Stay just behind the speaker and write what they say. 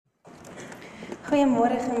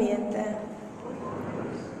Goeiemôre gemeente.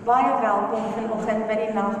 Baie welkom vanoggend by die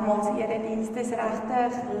Nagmaalserediens. Dit is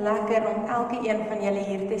regtig lekker om elke een van julle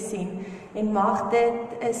hier te sien. En mag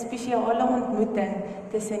dit 'n spesiale ontmoeting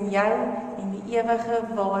tussen jou en die ewige,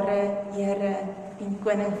 ware Here en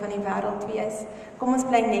Koning van die wêreld wees. Kom ons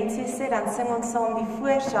bly net so sit, dan sing ons saam die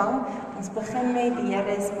voorsang. Ons begin met die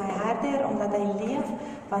Here is my herder, omdat hy leef,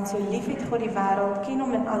 want so lief het God die wêreld, ken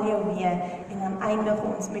hom in al jou weë. En dan eindig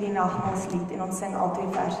ons met die nagmaalslied en ons sing al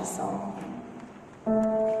twee verse saam. Thank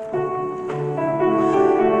you.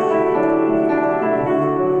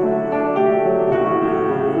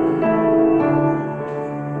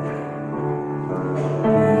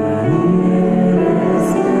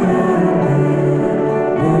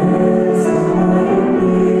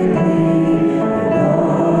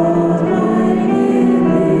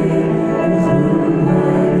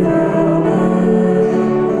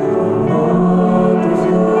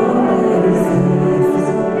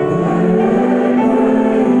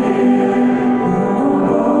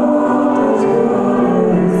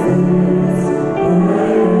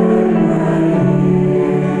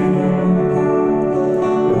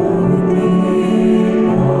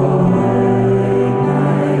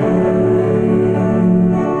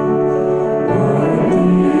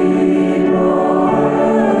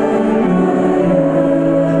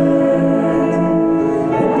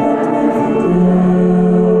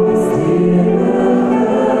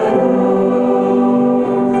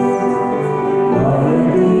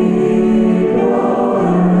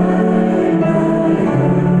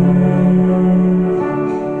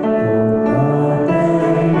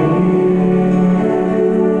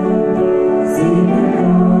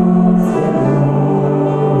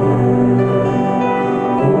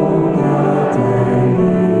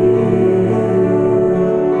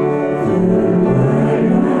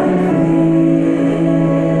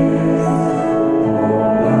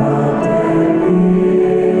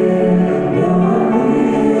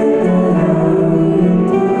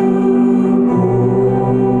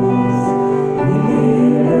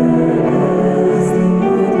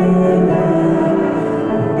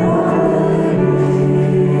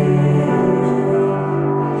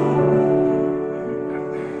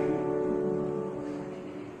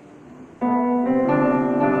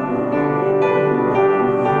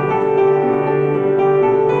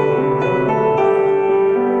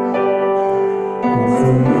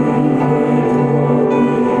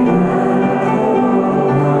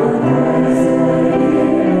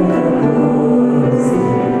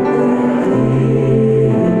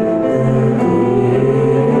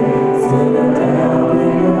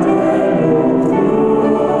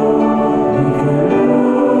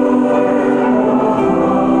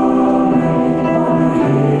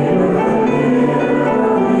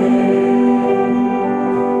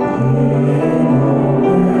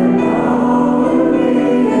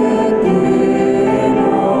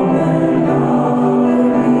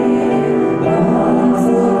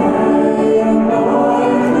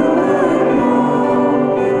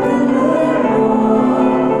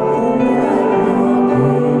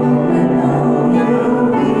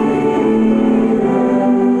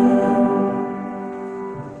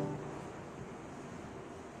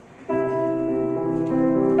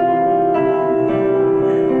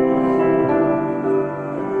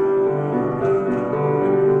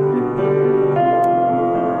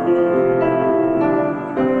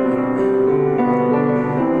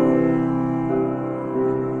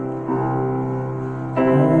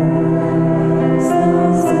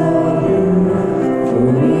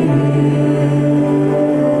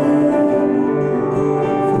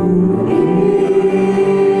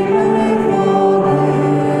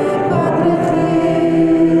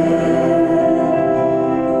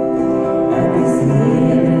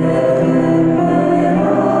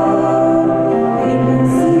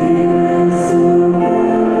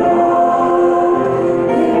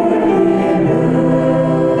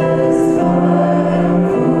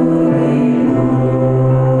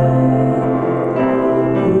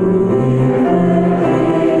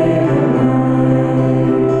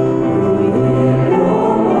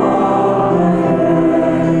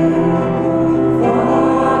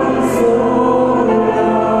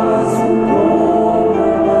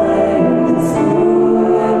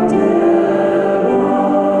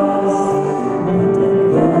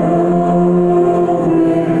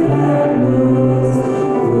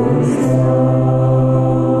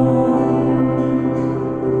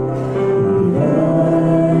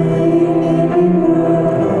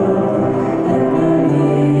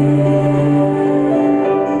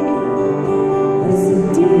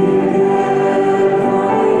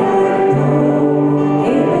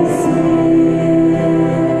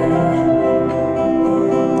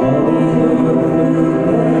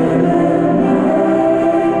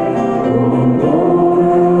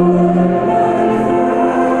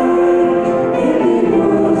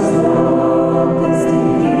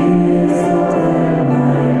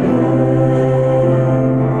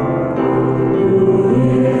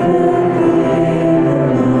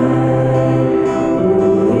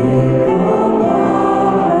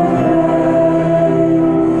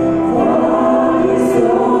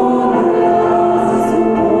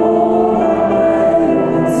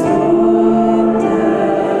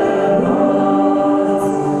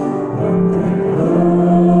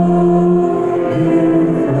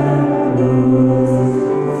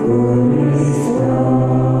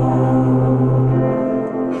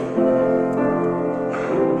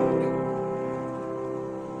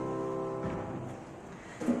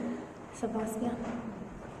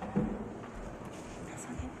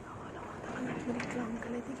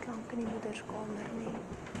 Hulle die klank in die moederskamer nie.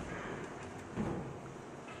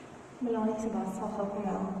 Melanie se bas sal gou kom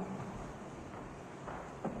help.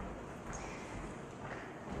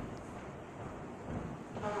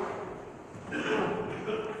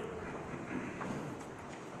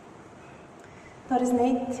 Daar is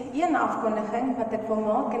net een afkondiging wat ek wil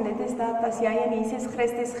maak en dit is dat as jy in Jesus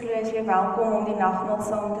Christus glo, is jy welkom om die nagmaal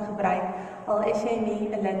saam te gebruik, al is jy nie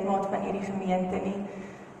 'n lidmaat van hierdie gemeente nie.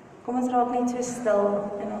 Kom ons raak net so stil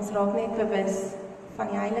en ons raak net bewus van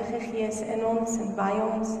die Heilige Gees in ons en by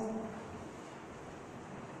ons.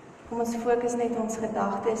 Kom ons fokus net ons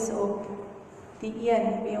gedagtes op die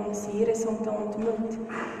een wie ons hier is om te ontmoet.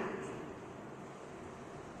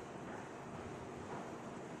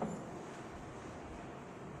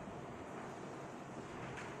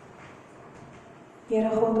 Here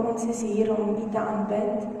God, ons is hier om U te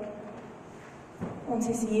aanbid. Ons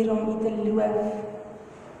is hier om U te loof.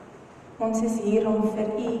 Ons is hier om vir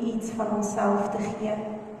U iets van onsself te gee.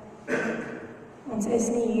 Ons is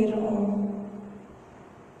nie hier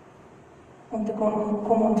om te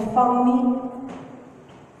kom ontvang nie.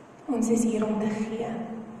 Ons is hier om te gee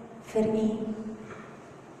vir U.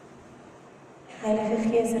 Heilige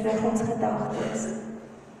Gees, rig ons gedagtes,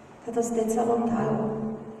 dat ons dit sal onthou.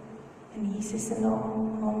 In Jesus se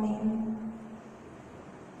naam, amen.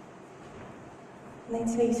 Net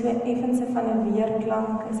so effens van 'n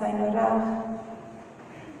weerklank, is hy nou reg?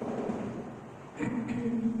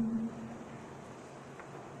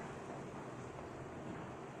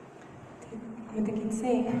 Moet ek iets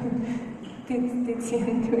sê? Dit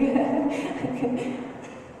sien twee.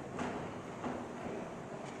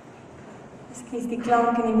 Ekskuus, die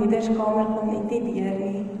klank in die moederskamer kom net nie deur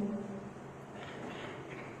nie.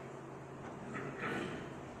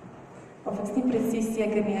 Of ek is nie presies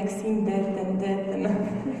seker nie, ek sien dit en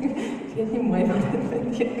ek weet nie mooi wat dit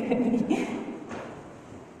beteken nie.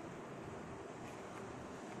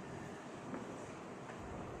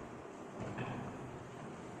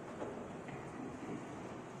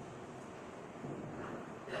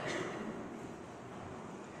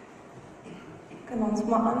 Kan ons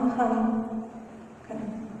maar aangaan.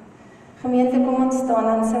 Gemeente, kom ons staan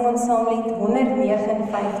en sing ons saam lied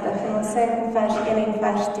 159 en ons sing vers 1 en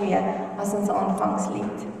vers 2 as ons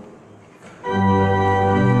aanvangslied.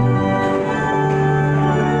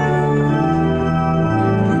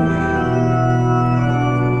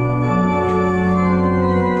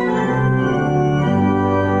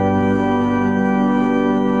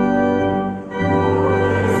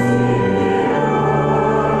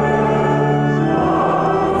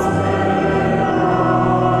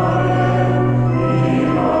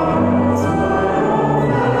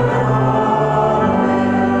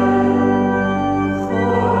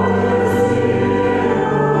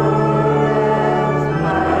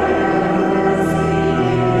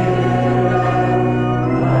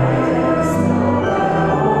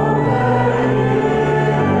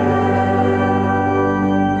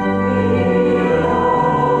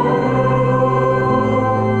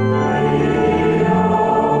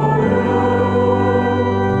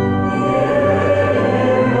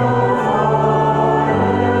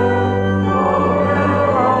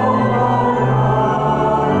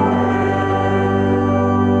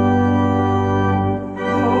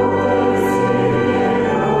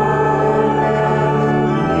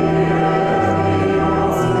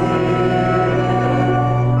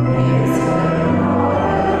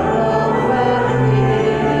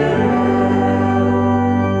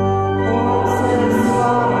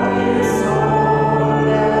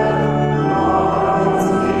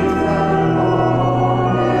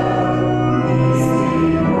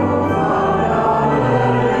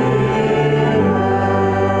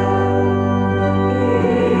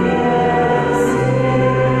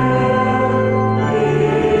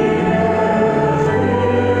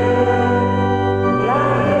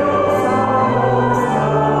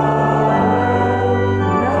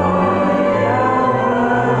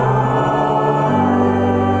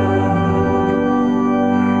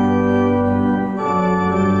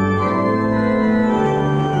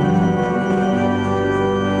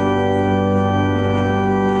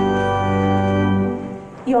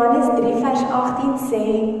 Johannes 3 vers 18 sê,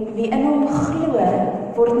 wie in hom glo,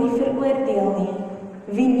 word nie veroordeel nie.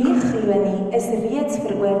 Wie nie glo nie, is reeds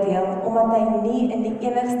veroordeel, omdat hy nie in die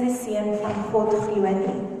enigste Seun van God glo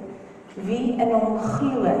nie. Wie in hom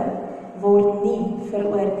glo, word nie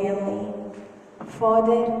veroordeel nie.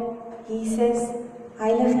 Vader, Jesus,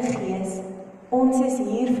 Heilige Gees, ons is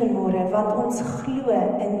hier vanmôre, want ons glo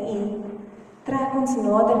in U. Trek ons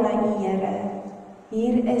nader na U, Here.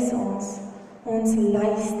 Hier is ons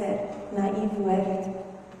luister na U woord.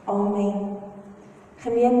 Amen.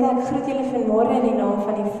 Gemeente, ek groet julle vanmôre in die naam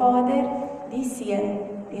van die Vader, die Seun,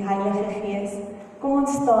 die Heilige Gees. Kom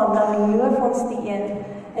ons staan, dan loof ons die een,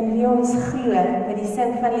 in wie ons glo, met die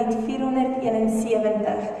sin van lied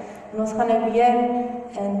 471. En ons gaan nou weer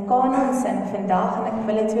in kanon sing vandag, en ek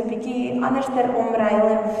wil dit so 'n bietjie anderster omruil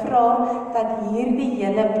en vra dat hierdie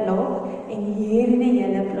hele blok en hierdie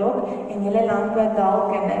hele blok en julle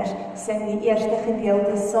landboudaalkinders sing die eerste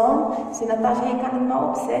gedeelte saam. So Natasha, jy kan dit maar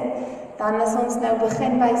opsit. Dan is ons nou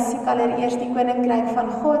begin by soek allereers die koninkryk van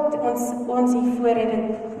God. Ons hiervoor het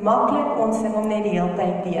dit maklik, ons sing hom net die hele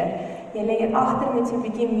tyd deur. Julle hier agter moet so 'n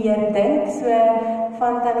bietjie meer dink, so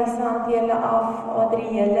van Tannie Santie julle af,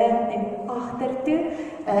 Adrie julle en agtertoe.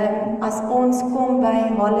 As ons kom by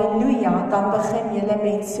Halleluja, dan begin julle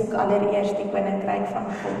met soek allereers die koninkryk van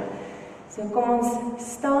God. So kom ons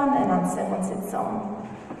staan en dan sing ons dit saam.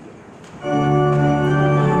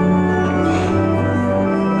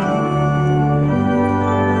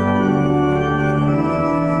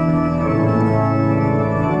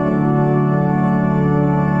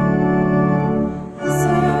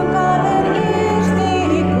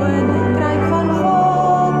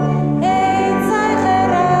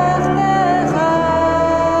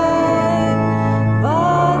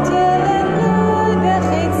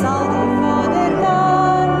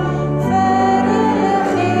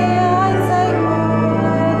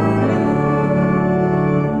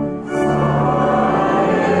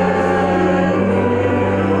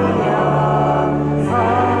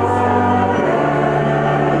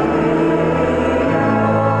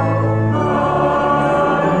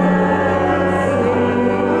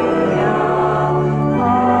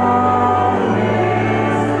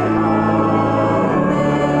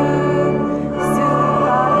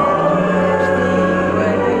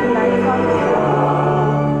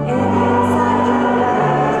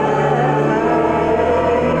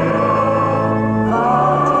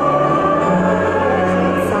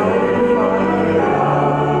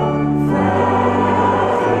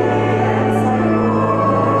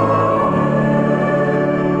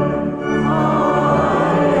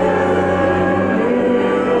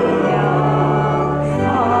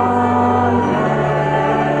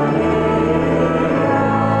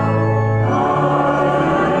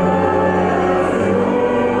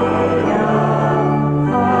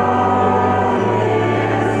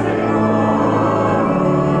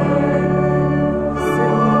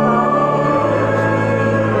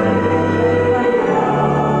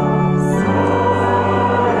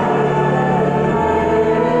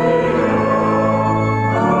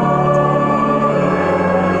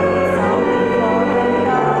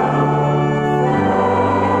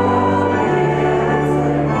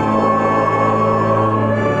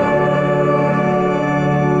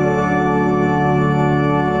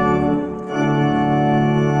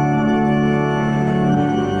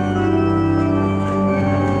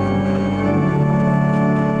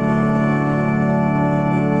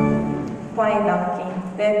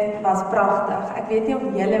 Was pragtig. Ek weet nie of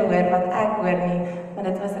julle hoor wat ek hoor nie, maar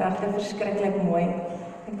dit was regtig verskriklik mooi.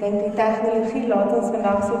 Ek dink die tegnologie laat ons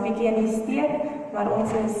vandag so 'n bietjie in die steek, maar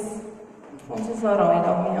ons is alraai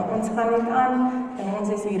daarmee. Ons gaan net aan en ons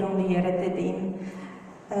is hier om die Here te dien.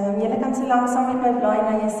 Julle kan so lank saam met my blaai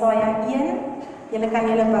na Jesaja 1. Julle kan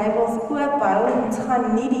julle Bybels oophou. Ons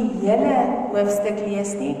gaan nie die hele hoofstuk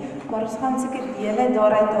lees nie, maar ons gaan seker dele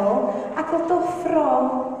daaruit haal. Ek wil tog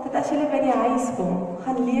vra dat as julle by die huis kom,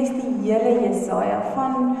 gaan lees die hele Jesaja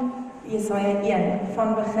van Jesaja 1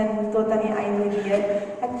 van begin tot aan die einde weer.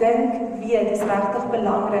 Ek dink dit is regtig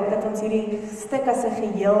belangrik dat ons hierdie stuk as 'n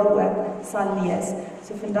geheel ook sal lees.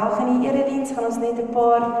 So vandag in die erediens gaan ons net 'n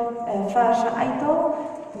paar verse uithaal,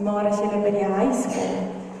 maar as julle by die huis kom,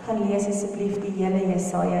 gaan lees asseblief die hele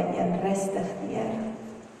Jesaja 1 rustig deur.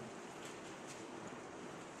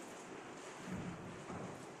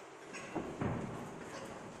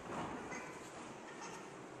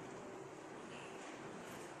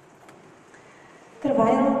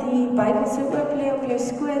 Terwyl die Bybel so oop lê op jou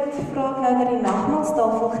skoot, vra ek nou dat die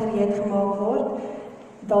nagmaalstafel gereed gemaak word.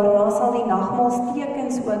 Daarna sal die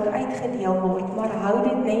nagmaalstekens ook uitgedeel word, maar hou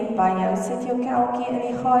dit net by jou. Sit jou kelkie in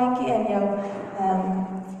die gaatjie in jou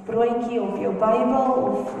broodjie op jou Bybel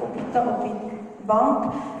of op die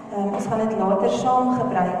bank. Ons gaan dit later saam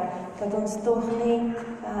gebruik, dat ons tog net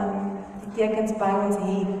die tekens by ons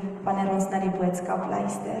het wanneer ons na die boodskap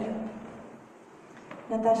luister.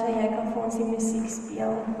 Natasha, jy kan vir ons die musiek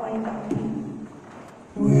speel. Baie dankie.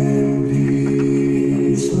 When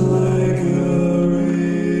peace like a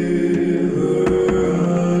river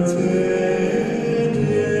attendeth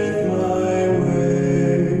my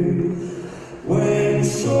way, when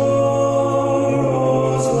sorrows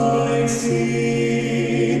like sea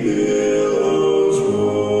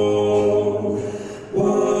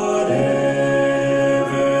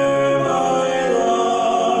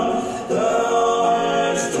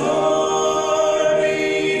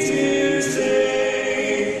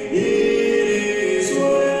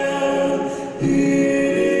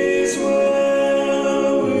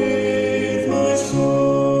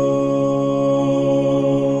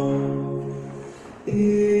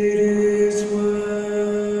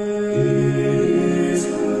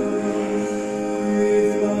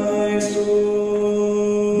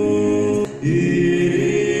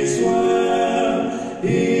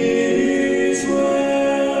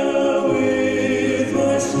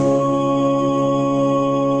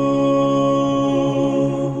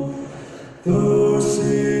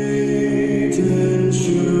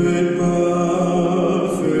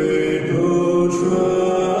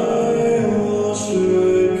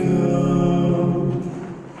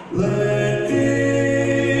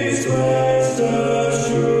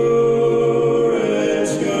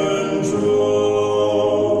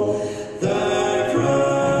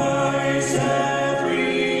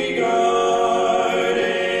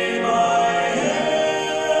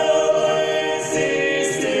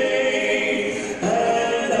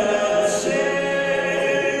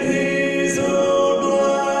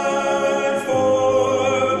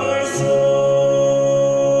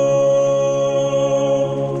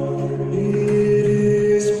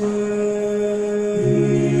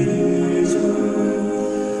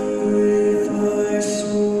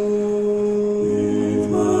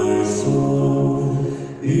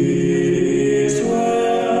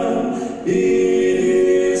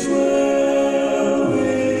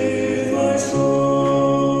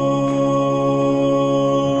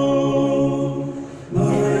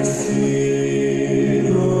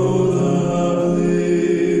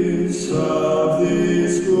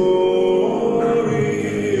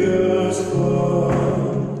glorious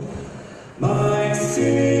fun. My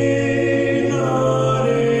sin not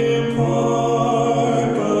impart,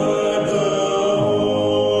 but the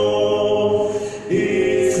whole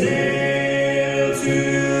is nailed to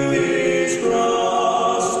his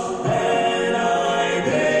cross, and I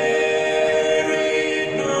bear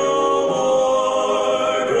it no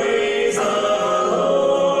more. Praise the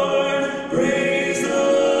Lord, praise the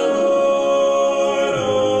Lord,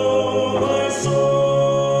 oh my soul.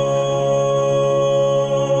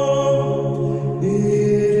 It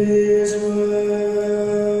is well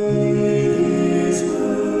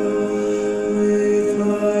with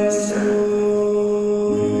my soul,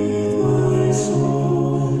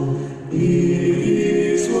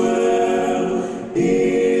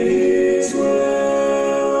 It is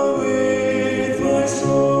well with my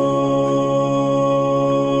soul.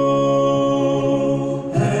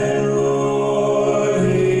 And Lord,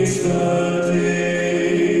 haste the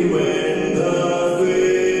day when the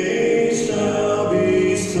face shall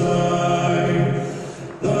be sight.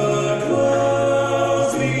 The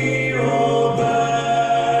clouds be rolled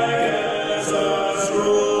back as a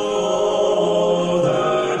scroll. The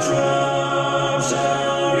trump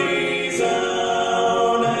shall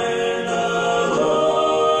resound, and the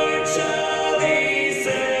Lord shall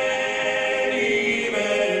descend.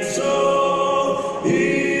 Even so, it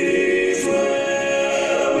is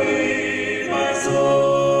well with my soul.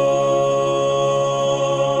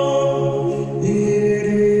 It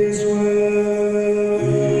is well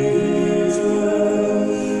with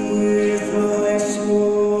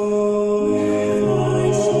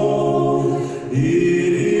my soul.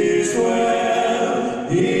 It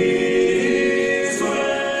is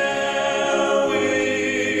well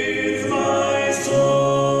with my soul.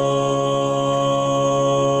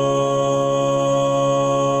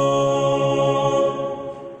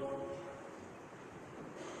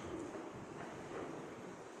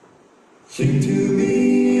 Sing to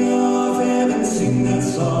me of heaven, sing that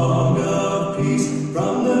song of peace.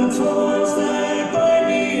 From the toils that bind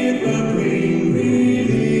me, it will bring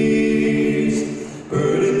release.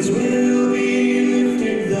 Burdens will be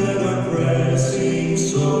lifted that are pressing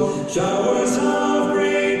so. Showers of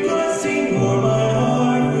great blessing o'er my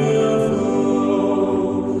heart will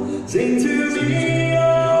flow. Sing to me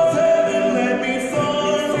of heaven, let me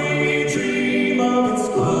fondly dream of its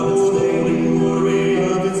golden glory,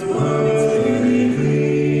 of its blood, its very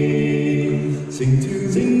clean. Sing to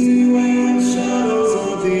me when shadows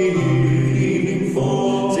of the evening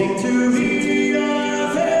fall. Sing to me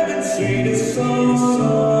of heaven's sweetest songs of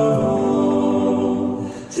all.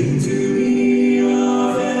 Sing to me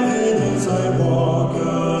of heaven as I walk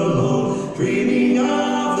alone, dreaming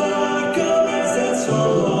of the comrades that so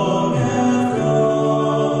long have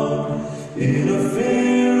gone. In a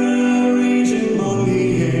fairer region among the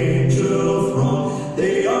angel throng,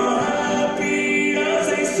 they are happy as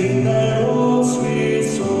they sing that old sweet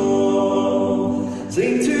song.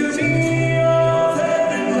 Sing to me of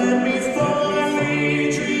heaven, let me fondly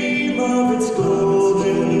dream of its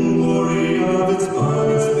golden glory, of its blood,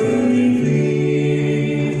 its very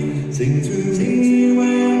clean. Sing to me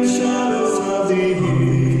when shadows of the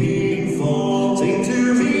evening fall. Sing to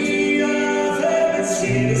me of heaven's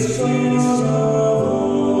sweetest songs of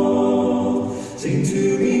all. Sing to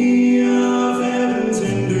me of heaven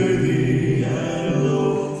tenderly and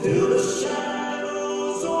low, till the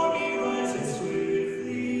shadows o'er me rise and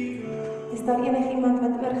swiftly go. Is daar enigiemand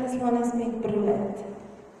wat oorgeslaan is met brood?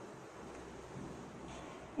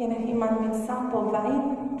 Enigiemand met sap of wyn?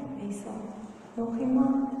 Wieso? Nog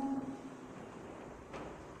iemand?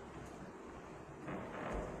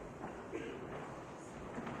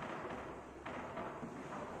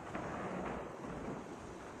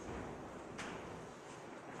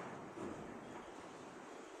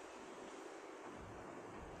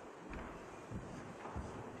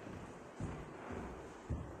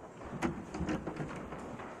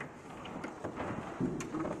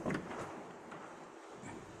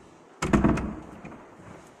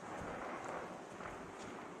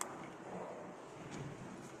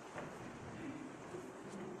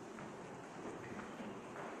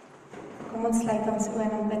 Kom ons sluit ons oë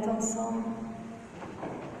en bid ons saam.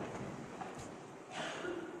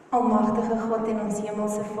 Almagtige God en ons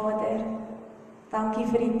hemelse Vader, dankie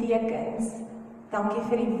vir die tekens, dankie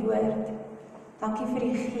vir die woord, dankie vir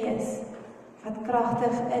die Gees wat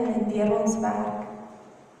kragtig in en deur ons werk.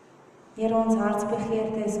 Here, ons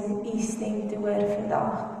hartsbegeerte is om U stem te hoor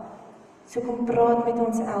vandag. So kom praat met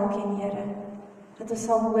ons elkeen, Here, dat ons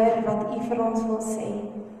sal hoor wat U vir ons wil sê.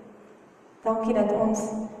 Dankie dat ons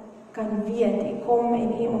kan weet, U kom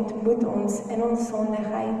en U ontmoet ons in ons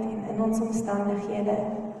sondigheid en in ons omstandighede.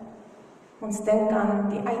 Ons dink aan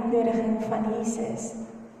die uitnodiging van Jesus,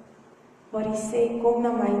 waar hy sê, kom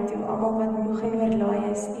na my toe, almal wat moeg en oorlaai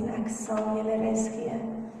is, en ek sal julle rus gee.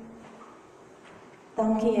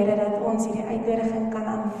 Dankie Here dat ons hierdie uitnodiging kan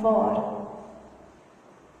aanvaar,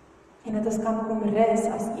 en dat ons kan kom rus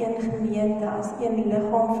as een gemeente, as een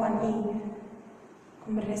liggaam van U,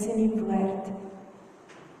 kom rus in die woord.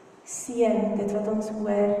 Seën dit wat ons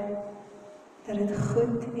hoor, dat dit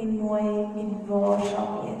goed en mooi en waar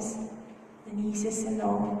sal wees. In Jesus se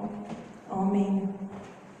naam. Amen.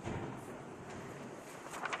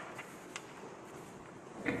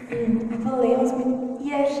 Ek wil hê ons moet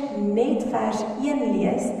eers net vers 1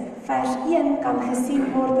 lees. Vers 1 kan gesien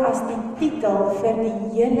word as die titel vir die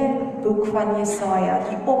hele boek van Jesaja,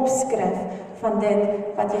 die opskrif van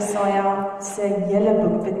dit wat Jesaja se hele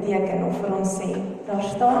boek beteken of vir ons sê. Daar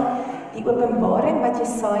staan die openbaring wat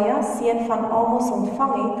Jesaja, seun van Amos,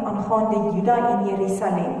 ontvang het aangaande Juda en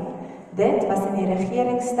Jerusalem. Dit was in die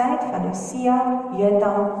regeringstyd van Josia,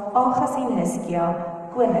 Jotam, Agas en Hiskia,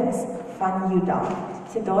 konings van Juda.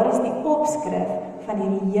 So daar is die opskrif van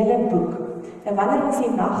hierdie hele boek. En wanneer ons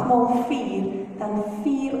die nagmaal vier, dan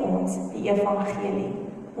vier ons die evangelie.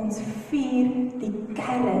 Ons vier die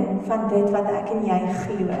kern van dit wat ek en jy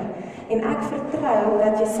glo. En ek vertrou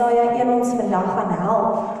dat Jesaja 1 ons vandag gaan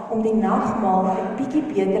help om die nagmaal 'n bietjie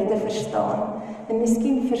beter te verstaan. En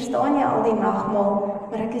miskien verstaan jy al die nagmaal,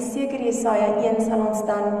 maar ek is seker Jesaja 1 sal ons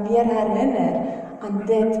dan weer herinner aan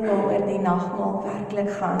dit waaroor die nagmaal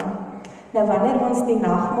werklik gaan. Nou wanneer ons die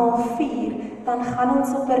nagmaal vier, dan gaan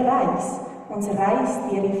ons op 'n reis. Ons reis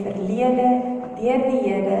deur die verlede, deur die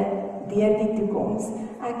hede, deur die toekoms.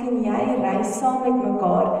 Ek en jy reis saam met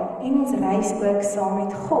mekaar en ons reis ook saam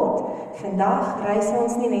met God. Vandag reis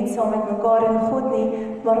ons nie net saam met mekaar en God nie,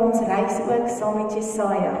 maar ons reis ook saam met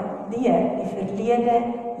Jesaja, deur die verlede,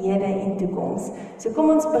 hede en toekoms. So kom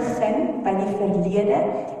ons begin by die verlede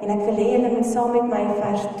en ek wil hê julle moet saam met my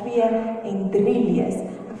vers 2 en 3 lees.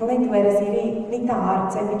 Ek wil net hoor, is hierdie nie te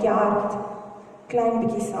hard, sy bietjie hard, klein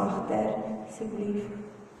bietjie sagter, asseblief.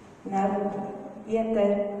 Nou,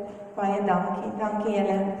 beter, baie dankie, dankie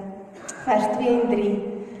julle. Vers 2 en 3,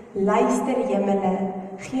 luister hemele,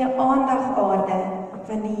 gee aandag aarde,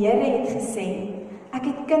 want die Here het gesê, ek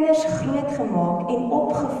het kinders groot gemaak en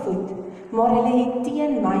opgevoed, maar hulle het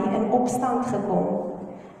teen my in opstand gekom.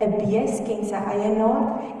 'n Bees ken sy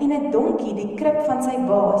eienaar en 'n donkie die krib van sy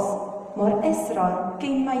baas, maar Israel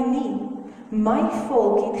ken my nie. My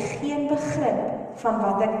volk het geen begrip van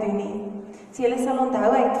wat ek doen nie. So julle sal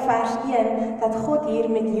onthou uit vers 1 dat God hier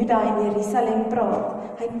met Juda en Jerusalem praat.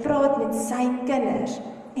 Hy praat met sy kinders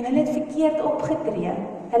en hulle het verkeerd opgetree.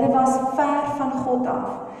 Hulle was ver van God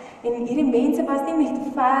af. En hierdie mense was nie net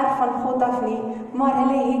ver van God af nie, maar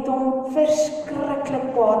hulle het hom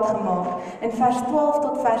verskriklik kwaad gemaak. In vers 12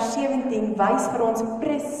 tot vers 17 wys vir ons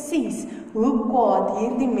presies hoe kwaad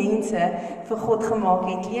hierdie mense vir God gemaak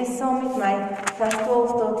het. Lees saam met my vers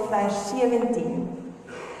 12 tot vers 17.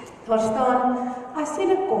 Daar staan, as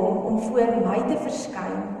julle kom om voor my te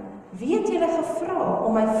verskyn, wie het julle gevra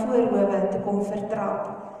om my voorhoewe te kom vertrap?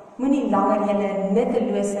 Moenie langer julle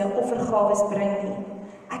nuttelose offergawes bring nie.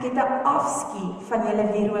 Ek het 'n afskie van julle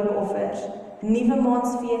wierookoffers, nuwe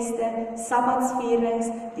maansfeeste, sabbatsvierings,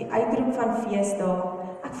 die uitroep van feesdae.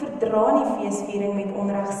 Ek verdra nie feesviering met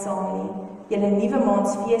onreg saam nie. Julle nuwe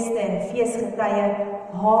maansfeeste en feesgetye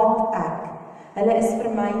haat ek. Hulle is vir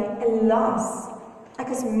my 'n las. Ek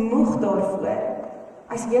is moeg daarvoor.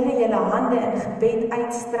 As julle hande in gebed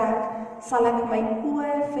uitstrek, sal ek my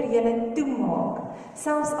oë vir julle toemaak.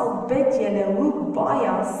 Selfs al bid julle hoe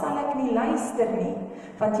baie, sal ek nie luister nie,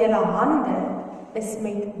 want julle hande is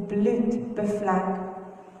met bloed bevlek.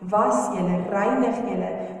 Was julle, reinig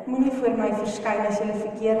julle, moenie voor my verskyn as julle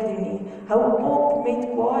verkeerd doen nie. Hou op met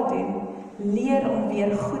kwaad doen. Leer om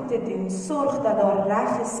weer goed te doen. Sorg dat daar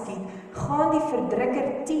reg geskied. Gaan die verdrukker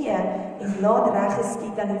teë en laat reg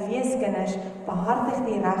geskied aan die weeskinders. Behartig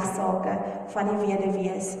die regsaake van die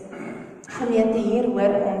weduwees. Gemeente, hier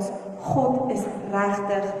hoor ons, God is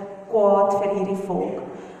regtig kwaad vir hierdie volk.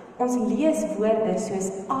 Ons lees woorde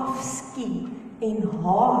soos afskie en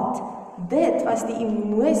haat. Dit was die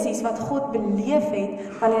emosies wat God beleef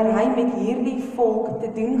het wanneer hy met hierdie volk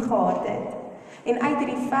te doen gehad het. En uit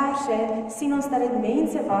hierdie verse sien ons dat dit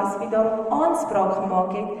mense was wie daarop aanspraak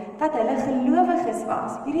gemaak het dat hulle gelowiges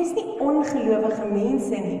was. Hier is nie ongelowige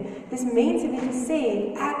mense nie. Dis mense wie gesê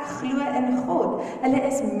het, ek glo in God. Hulle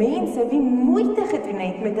is mense wie moeite gedoen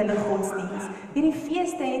het met hulle godsdiens. Hierdie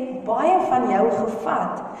feeste het baie van jou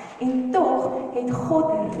gevat en tog het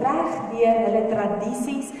God reg deur hulle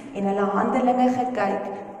tradisies en hulle handelinge gekyk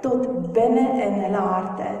tot binne in hulle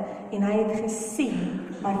harte en hy het gesien,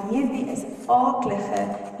 maar hierdie is aaklige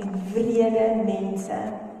en wrede mense.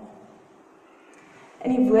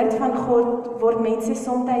 In die woord van God word mense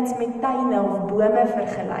soms met tuine of bome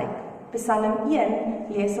vergelyk. Psalm 1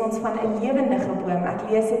 lees ons van 'n lewendige boom. Ek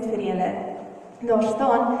lees dit vir julle. Daar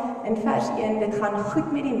staan in vers 1, dit gaan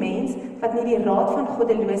goed met die mens wat nie die raad van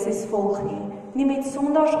goddeloses volg nie met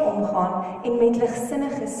sondaars omgaan en met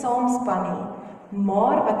ligsinnige saamspan nie,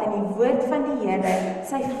 maar wat in die woord van die Here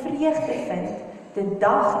sy vreugde vind, dit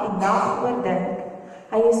dag en nag oordink.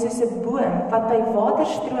 Hy is soos 'n boom wat by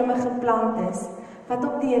waterstrome geplant is, wat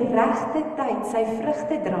op die regte tyd sy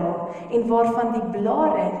vrugte dra en waarvan die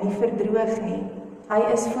blare nie verdroog nie. Hy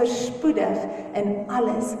is voorspoedig in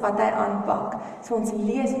alles wat hy aanpak. So ons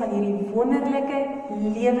lees van hierdie wonderlike,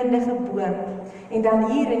 lewendige boom. En dan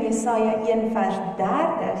hier in Jesaja 1 vers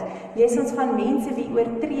 30, lees ons van mense wie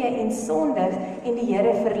oortree en sondig en die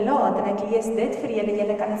Here verlaat. En ek lees dit vir julle,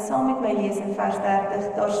 julle kan dit saam met my lees in vers 30.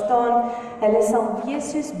 Daar staan, hulle sal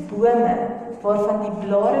wees soos bome, waarvan die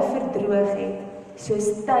blare verdroog het, soos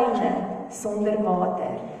tuine sonder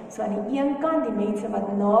water. So aan die een kant, die mense wat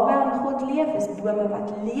naby aan God leef, is bome wat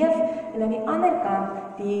leef, en aan die ander kant,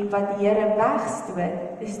 die wat die Here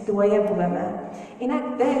wegstoot, is dooie bome. En ek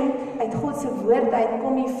dink, uit God se woord uit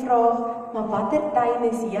kom die vraag, maar watter tuin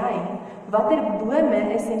is jy? Watter bome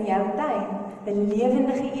is in jou tuin? 'n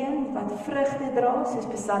lewendige een, wat vrugte dra, soos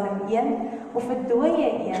Psalm 1, of 'n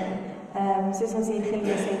dooie een, soos ons hier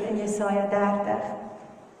gelees het in Jesaja 30.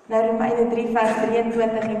 Nou Romeine 3 vers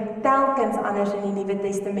 23 en telkens anders in die Nuwe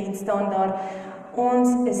Testament staan daar, ons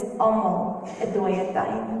is almal 'n dooie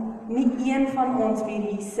tuin. Nie een van ons wie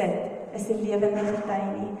hier sit is 'n lewendige tuin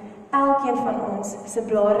nie. Elkeen van ons se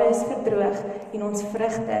blare is verdroog en ons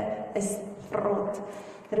vrugte is vrot.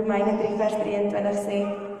 Romeine 3 vers 23 sê,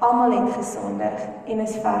 almal het gesondig en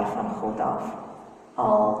is ver van God af.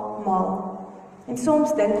 Almal. En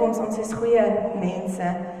soms dink ons is goeie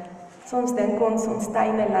mense. Soms dink ons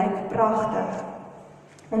tuine lyk pragtig.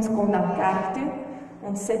 Ons kom dan kerk toe,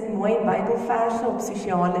 ons sit mooi Bybelverse op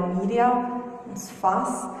sosiale media, ons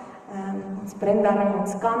vas, ons bring daarom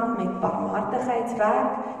ons kant met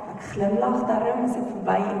barmhartigheidswerk, ek glimlag daarom as ek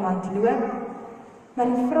verby iemand loop.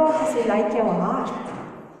 Maar die vraag is, hoe lyk jou hart?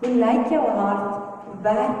 Hoe lyk jou hart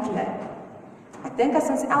werklik? Ek dink as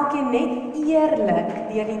ons elkeen net eerlik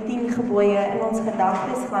deur die 10 gebooie in ons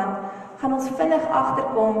gedagtes gaan ons vinnig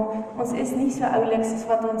agterkom, ons is nie so oulik soos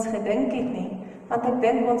wat ons gedink het nie. Want ek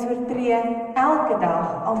dink ons oortree elke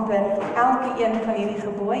dag amper elke een van hierdie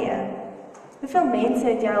gebooie. Hoeveel mense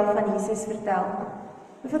het jy al van Jesus vertel?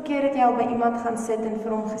 Hoeveel keer het jy al by iemand gaan sit en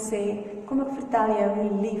vir hom gesê, kom ek vertel jou hoe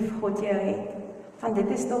lief God jou het? Want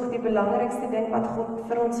dit is tog die belangrikste ding wat God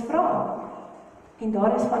vir ons vra. En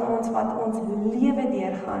daar is van ons wat ons lewe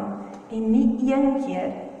deurgaan en nie een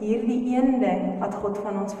keer hierdie een ding wat God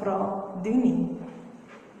van ons vra, doen nie.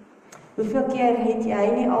 Hoeveel keer het jy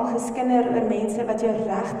nie al geskinder oor mense wat jou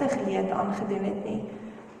regtig leed aangedoen het nie?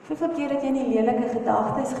 Hoeveel keer het jy nie lelike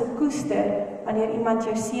gedagtes gekoester wanneer iemand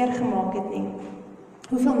jou seer gemaak het nie?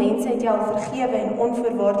 Hoeveel mense het jy al vergewe en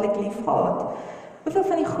onvoorwaardelik lief gehad? Hoeveel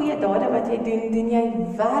van die goeie dade wat jy doen jy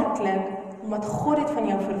werklik omdat God dit van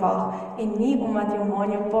jou verwag en nie omdat jou ma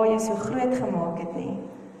en jou pa jou so groot gemaak het nie?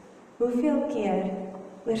 Hoeveel keer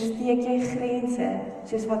oorsteek jy grense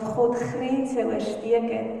soos wat God grense oorsteek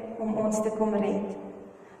het om ons te kom red?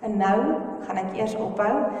 En nou gaan ek eers ophou.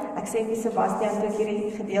 Ek sê vir Sebastian toe ek hierdie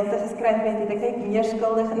gedeelte geskryf het ek net meer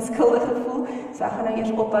skuldig en skuldig gevoel. So ek gaan nou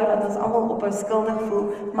eers ophou dat ons almal ophou skuldig voel,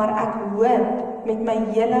 maar ek hoop met my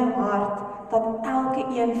hele hart dat elke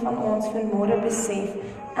een van ons vanmôre besef,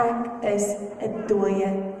 ek is 'n dooie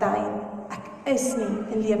tuin. Ek is nie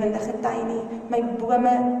 'n lewendige tuin nie. My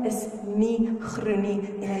bome is nie groen nie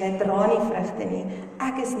en hulle dra nie vrugte nie.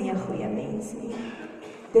 Ek is nie 'n goeie mens nie.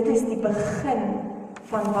 Dit is die begin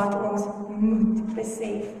van wat ons moet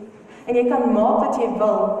besef. En jy kan maak wat jy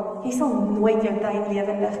wil, jy sal nooit jou tuin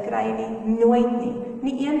lewendig kry nie, nooit nie.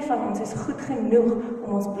 Nie een van ons is goed genoeg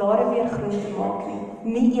om ons blare weer groen te maak nie,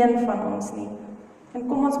 nie een van ons nie. En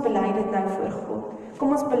kom ons bely dit nou voor God.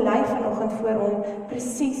 Kom ons bely vanoggend voor hom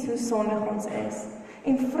presies hoe sondig ons is.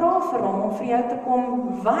 En vra vir hom om vir jou te kom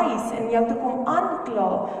wys en jou te kom aankla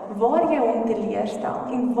waar jy hom teleurstel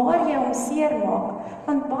en waar jy hom seermaak.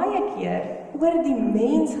 Want baie keer oor die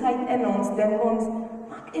mensheid in ons dink ons,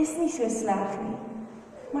 ek is nie so sleg nie.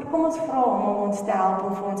 Maar kom ons vra hom om ons te help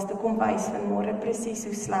om vir ons te kom wys vanmôre presies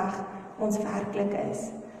hoe sleg ons werklik is.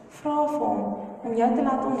 Vra vir hom om jou te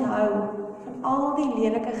laat onthou van al die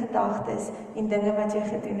lelike gedagtes en dinge wat jy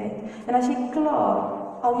gedoen het. En as jy klaar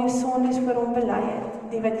al jou sondes vir hom bely het,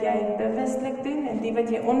 die wat jy bewuslik doen en die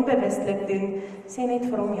wat jy onbewuslik doen, sê net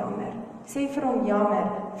vir hom jammer. Sê vir hom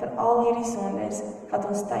jammer vir al hierdie sondes wat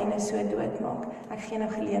ons tuine so doodmaak. Ek gee nou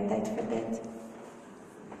geleentheid vir dit.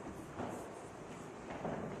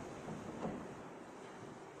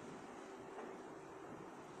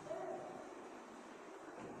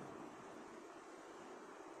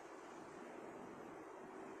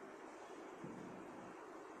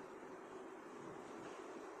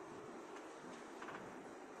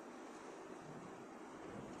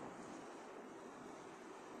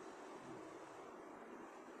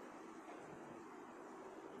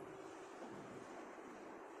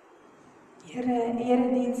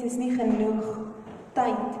 Erediens is nie genoeg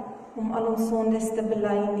tyd om al ons sondes te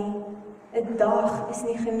bely nie. 'n Dag is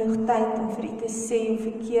nie genoeg tyd om vir u te sê hoe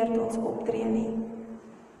verkeerd ons optree nie.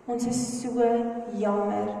 Ons is so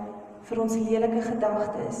jammer vir ons lelike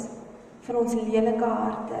gedagtes, vir ons lelike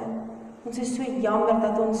harte. Ons is so jammer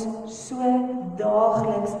dat ons so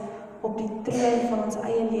daagliks op die troon van ons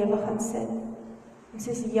eie lewe gaan sit. Ons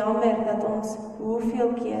is jammer dat ons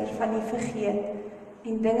hoeveel keer van u vergeet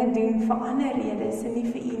en dinge doen vir ander redes en nie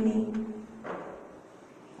vir u nie.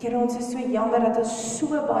 Here, ons is so jammer dat ons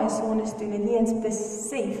so baie sondes doen en nie eens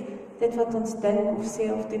besef dit wat ons dink of sê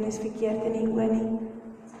of doen is verkeerd in u oë nie.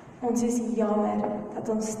 Ons is jammer dat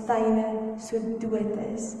ons tuine so dood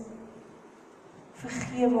is.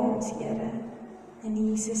 Vergewe ons, Here, in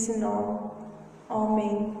Jesus se naam.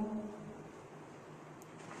 Amen.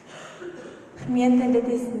 Gemeente,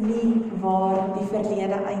 dit is nie waar die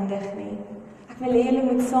verlede eindig nie. Ek wil hê julle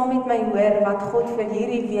moet saam met my hoor wat God vir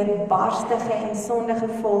hierdie weerbarstige en sondige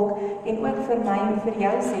volk en ook vir my en vir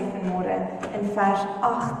jou sê vanmôre in vers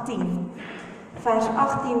 18. Vers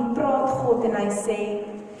 18 praat God en hy sê,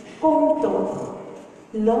 kom tog,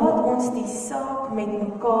 laat ons die saak met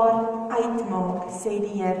mekaar uitmaak, sê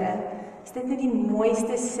die Here. Is dit nie die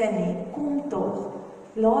mooiste sin nie? Kom tog,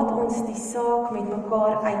 laat ons die saak met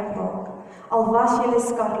mekaar uitmaak. Al was julle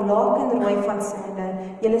skarlakenrooi van sonde,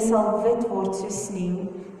 julle sal wit word soos sneeu.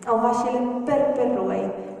 Al was julle purperrooi,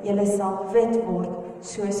 julle sal wit word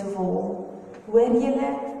soos wol. Hoor julle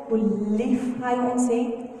hoe lief hy ons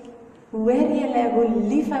het? Hoor julle hoe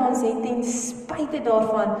lief hy ons het ten spyte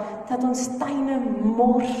daarvan dat ons tuine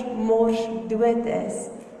mors dood is?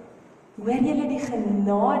 Hoor julle die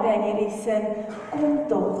genade in hierdie sin? Kom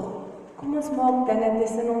tog, kom ons maak dinge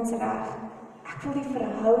tussen ons reg. Ek wil die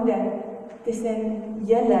verhouding tussen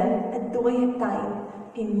julle, 'n dooie tuin,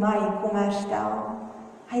 en my kom herstel.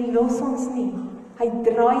 Hy los ons nie. Hy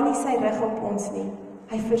draai nie sy rug op ons nie.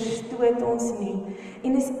 Hy verstoot ons nie.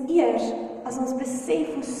 En is eers as ons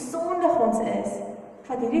besef hoe sondig ons is,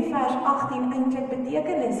 wat hierdie vers 18 eintlik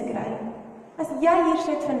betekenis kry. As jy hier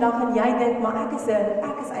sit vandag en jy dink, maar ek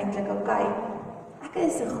is eintlik okay. Ek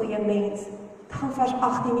is 'n goeie mens. Dan gaan vers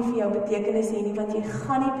 18 nie vir jou betekenis hê nie, want jy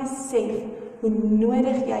gaan nie besef hoe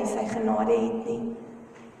nodig jy sy genade het nie.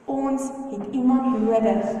 Ons het iemand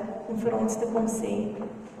nodig om vir ons te kom sê,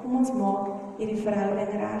 kom ons maak hierdie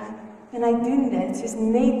verhouding reg. En hy doen dit, soos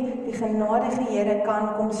net die genadige Here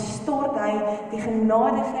kan, kom stort hy die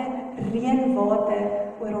genadige reënwater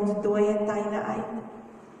oor ons dooie tuine uit.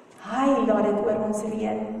 Hy laat dit oor ons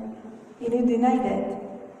reën. En hoe doen hy dit?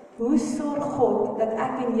 Hoe sorg God dat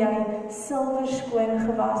ek en jy silverskoon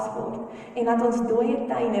gewas word en dat ons dooie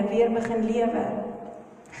tuine weer begin lewe?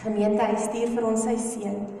 Gemeente, hy stuur vir ons sy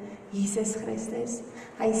seun, Jesus Christus.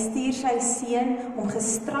 Hy stuur sy seun om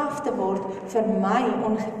gestraf te word vir my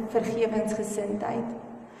onvergewensgesindheid,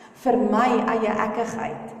 vir my eie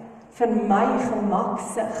ekkigheid, vir my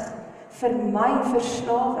gemaksig, vir my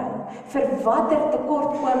verslawing, vir watter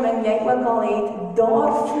tekortkoming jy ook al het,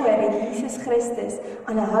 daarvoor het Jesus Christus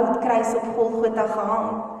aan 'n houtkruis op Golgotha gehang.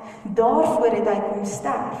 Daarvoor het hy kom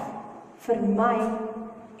sterf, vir my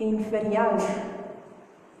en vir jou.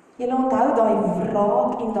 Julle onthou daai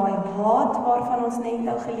wraak en daai haat waarvan ons net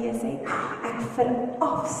nou gelees het. Ek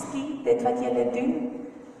verafskuw dit wat julle doen.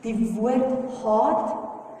 Die woord haat,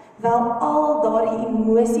 wel al daardie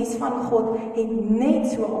emosies van God het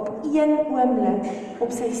net so op een oomblik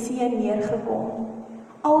op sy seun neergekom.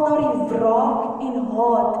 Al daardie wraak en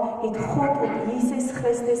haat het God op Jesus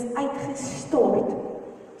Christus uitgestort,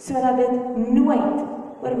 sodat dit nooit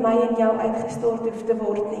oor my en jou uitgestort hoef te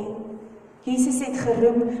word nie. Jesus het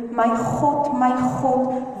geroep, my God,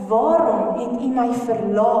 waarom het U my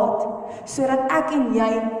verlaat? Sodat ek en jy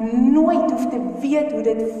nooit hoef te weet hoe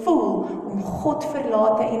dit voel om God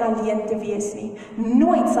verlate en alleen te wees nie.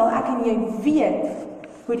 Nooit sal ek en jy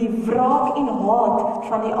weet hoe die wraak en haat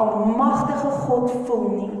van die almagtige God voel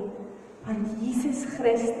nie. Want Jesus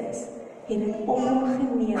Christus het dit op hom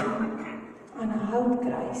geneem aan 'n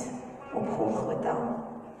houtkruis op Golgotha.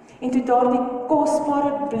 En toe daardie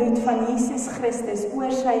kosbare bloed van Jesus Christus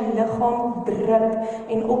oor sy liggaam drup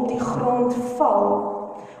en op die grond val,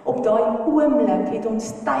 op daai oomblik het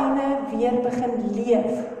ons tuine weer begin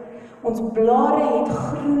leef. Ons blare het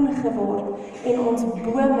groen geword en ons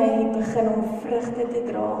bome het begin om vrugte te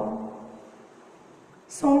dra.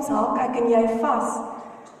 Soms haak ek en jy vas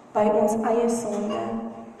by ons eie sonde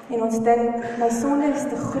en ons dink, my sonde is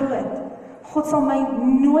te groot. God sal my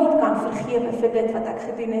nooit kan vergewe vir dit wat ek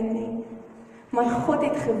gedoen het nie. Maar God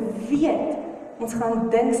het geweet, ons gaan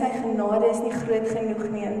dink sy genade is nie groot genoeg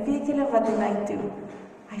nie. En weet julle wat doen hy toe?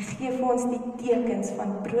 Hy gee vir ons die tekens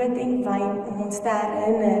van brood en wyn om ons te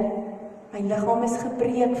herinner. My liggaam is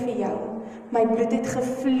gebreek vir jou. My bloed het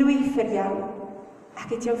gevloei vir jou.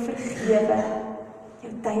 Ek het jou vergewe.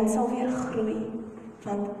 Jou tuin sal weer groei,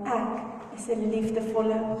 want ek is 'n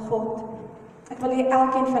liefdevolle God. Ek wil hê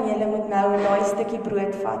elkeen van julle moet nou daai stukkie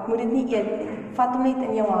brood vat. Moet dit nie eet nie. Vat hom net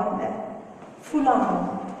in jou hande. Voel aan hom.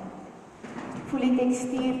 Voel die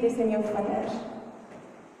tekstuur tussen jou vingers.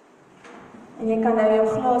 En jy kan nou jou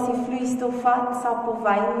glasie vloeistof vat, sap of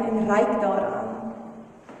wyn en ruik daaraan.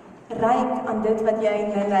 Ruik aan dit wat jy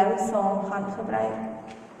nou saam gaan gebruik.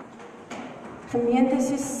 Gemeente,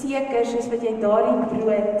 so seker soos wat jy daardie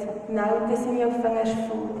brood nou tussen jou vingers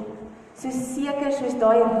voel, so seker soos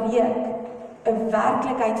daai reuk 'n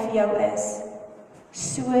werklikheid vir jou is,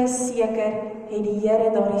 so seker het die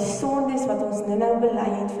Here daardie sondes wat ons nou bely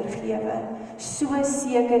het vergewe. So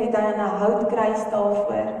seker het hy aan 'n houtkruis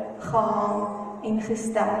daarvoor gehang en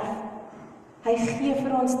gesterf. Hy gee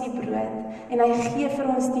vir ons die brood en hy gee vir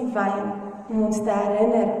ons die wyn om ons te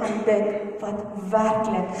herinner aan dit wat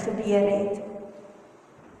werklik gebeur het.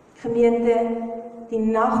 Gemeente, die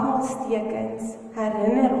nagmaalstekens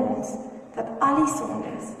herinner ons dat al die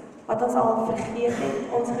sondes wat ons al vergeet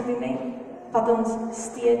het, ons gedoen het, wat ons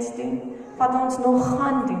steeds doen, wat ons nog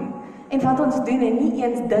gaan doen, en wat ons doen en nie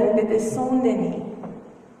eens dink dit is sonde nie.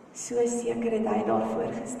 So seker het hy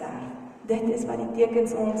daarvoor gesterf. Dit is wat die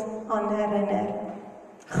tekens ons aan herinner.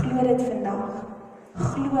 Glo dit vandag.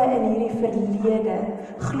 Glo in hierdie verlede.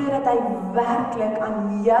 Glo dat hy werklik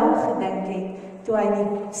aan jou gedink het toe hy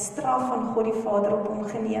die straf van God die Vader op hom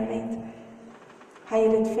geneem het. Hy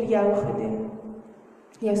het dit vir jou gedoen.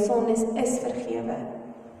 Jou sondes is vergewe.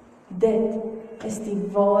 Dit is die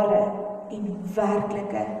ware en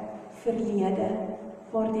werklike verlede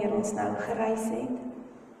waardeur ons nou gereis het.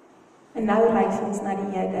 En nou reis ons na die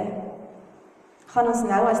Here. Gaan ons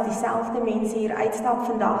nou as dieselfde mense hier uitstap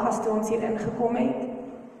vandag as toe ons hier ingekom het?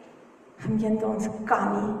 Gemeente, ons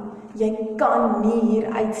kan nie. Jy kan nie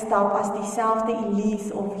hier uitstap as dieselfde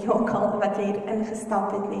Elise of Jokal wat jy hier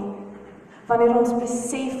ingestap het nie. Wanneer ons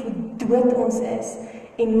besef hoe dood ons is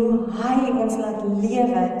en hoe hy ons laat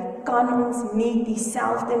lewe, kan ons nie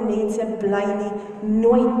dieselfde mense bly nie,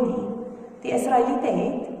 nooit nie. Die Israeliete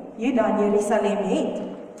het, Juda en Jerusalem het,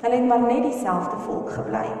 hulle het maar net dieselfde volk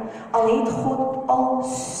gebly. Al het God al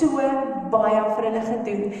so baie vir hulle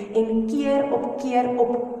gedoen en keer op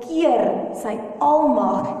keer sy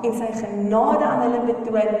almag en sy genade aan hulle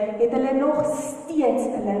betoon, het hulle nog steeds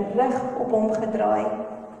hulle rug op hom gedraai.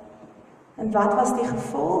 En wat was die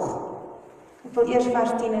gevolg? Ek wil eers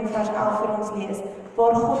vers 10 en vers 11 vir ons lees,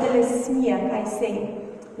 waar God hulle smeek, hy sê,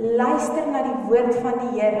 luister na die woord van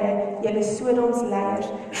die Here, julle Sodoms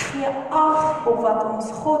leiers, gee ag op wat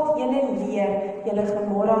ons God julle leer, julle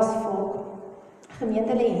Gomorras volk.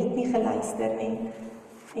 Gemeente, hulle het nie geluister nie,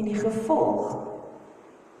 en die gevolg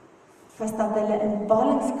was dat hulle in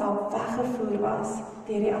ballingskap weggevoer was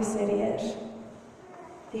deur die Assiriërs.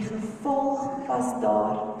 Die gevolg was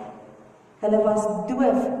daar. Hulle was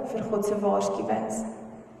doof vir God se waarskuwings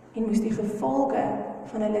en moes die gevolge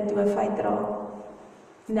van hulle doofheid dra.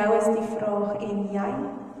 Nou is die vraag, en jy?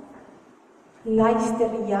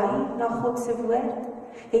 Luister jy na God se woord?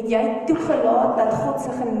 Het jy toegelaat dat God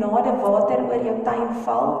se genade water oor jou tuin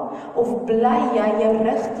val? Of bly jy jou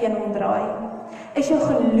rug teen hom draai? Is jou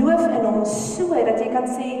geloof in hom so dat jy kan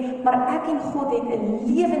sê, maar ek en God het 'n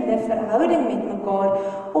lewende verhouding met mekaar,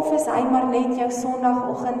 of is hy maar net jou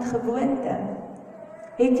Sondagoggend gewoonte?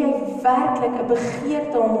 Het jy werklik 'n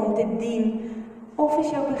begeerte om hom te dien, of is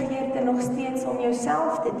jou begeerte nog steeds om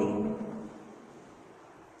jouself te dien?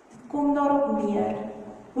 Dit kom daarop neer,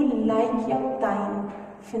 hoe lyk jou tuin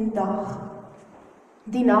vandag?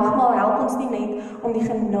 Die nagmaal help ons nie net om die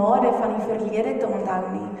genade van die verlede te onthou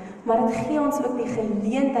nie, maar dit gee ons ook die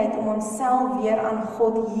geleentheid om onsself weer aan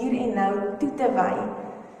God hier en nou toe te wy.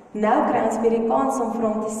 Nou kry ons weer die kans om vir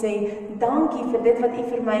hom te sê, dankie vir dit wat U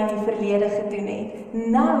vir my in die verlede gedoen het.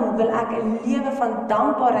 Nou wil ek 'n lewe van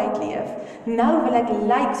dankbaarheid leef. Nou wil ek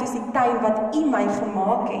lyk soos die tuin wat U my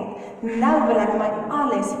gemaak het. Nou wil ek my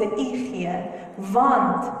alles vir U gee,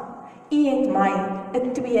 want U het my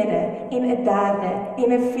 'n tweede en 'n derde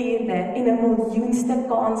en 'n vierde en 'n miljoenste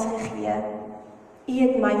kans gegee. U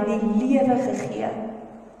het my die lewe gegee,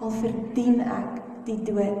 al verdien ek die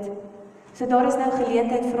dood. So daar is nou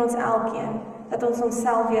geleentheid vir ons elkeen, dat ons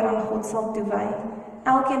onsself weer aan God sal toewy.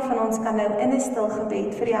 Elkeen van ons kan nou in 'n stil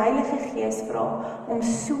gebed vir die Heilige Gees vra, om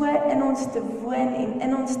so in ons te woon en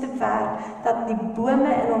in ons te werk, dat die bome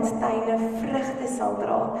in ons tuine vrugte sal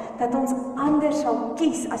dra, dat ons anders sal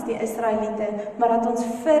kies as die Israeliete, maar dat ons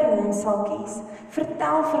vir hom sal kies.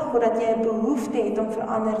 Vertel vir God dat jy 'n behoefte het om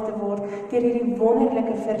verander te word deur hierdie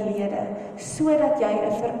wonderlike verlede, sodat jy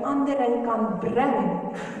 'n verandering kan bring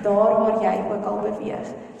daar waar jy ook al beweeg.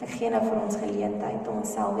 Ek gee nou vir ons geleentheid om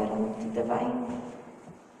onsself weer aan hom toe te wy.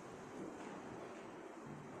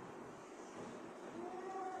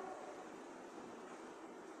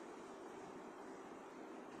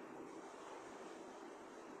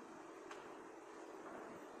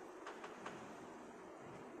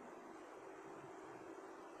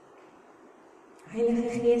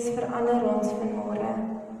 Heilige Gees, verander ons vanmôre.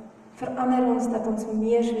 Verander ons dat ons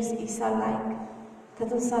meer soos U sal lyk.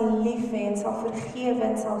 Dat ons sal lief hê en sal vergewe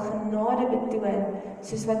en sal genade betoon,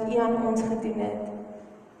 soos wat U aan ons gedoen het.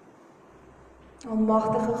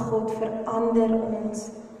 Almagtige God, verander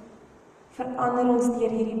ons. Verander ons deur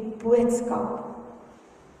hierdie boodskap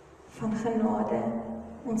van genade.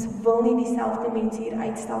 Ons wil nie dieselfde mense hier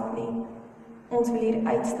uitstap nie. Ons wil hier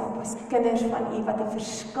uitstap as kinders van U wat 'n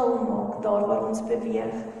verskil maak daar waar ons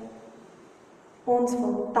beweeg. Ons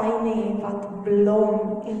wil tuine hê wat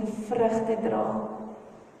blom en vrugte dra.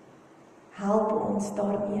 Help ons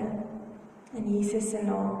daarmee. In Jesus se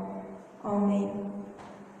naam. Amen.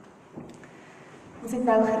 Ons het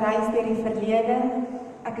nou gereis deur die verlede.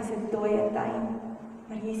 Ek is 'n dooie tuin.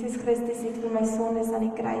 Maar Jesus Christus het vir my sondes aan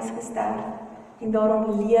die kruis gesterf. En daarom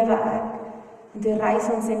lewe ek. En toe reis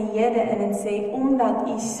ons in die hede in en sê, omdat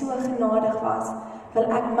U so genadig was, wil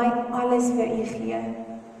ek my alles vir U gee.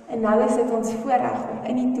 En nou is dit ons voorreg om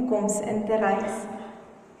in die toekoms in te reis.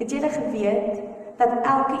 Het julle geweet, dat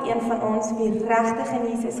elke een van ons wie regtig in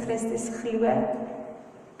Jesus Christus glo,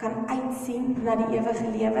 kan uitsien na die ewige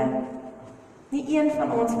lewe? Nie een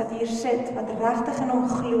van ons wat hier sit, wat regtig in hom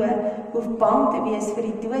glo, hoef bang te wees vir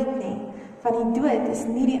die dood nie, want die dood is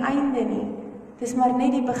nie die einde nie. Dis maar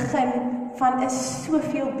net die begin van 'n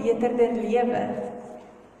soveel beterder lewe.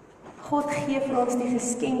 God gee vir ons die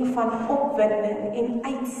geskenk van opwinding en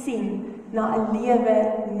uitsien na 'n lewe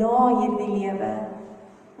na hierdie lewe.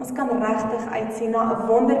 Ons kan regtig uitsien na 'n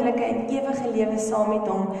wonderlike en ewige lewe saam met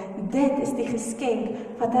hom. Dit is die geskenk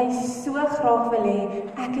wat hy so graag wil hê,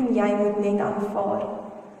 ek en jy moet net aanvaar.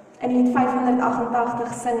 In lied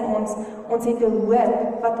 588 sing ons het 'n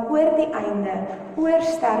hoop wat oor die einde, oor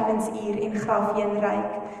sterwensuur en graf heen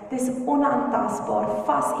reik. Dis onaantastbaar,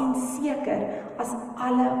 vas en seker as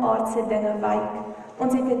alle aardse dinge wyk.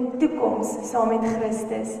 Ons het 'n toekoms saam met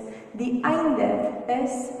Christus. Die einde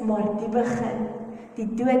is maar die begin.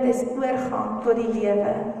 Die dood is oorgang tot die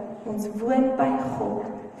lewe. Ons woon by God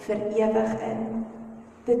vir ewig in.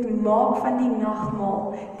 Dit maak van die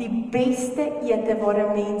nagmaal die beste ete waar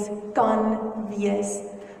 'n mens kan wees.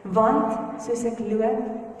 Want, soos ek loop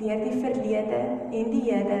deur die verlede en die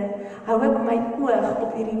hede, hou ek my oog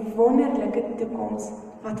op hierdie wonderlike toekoms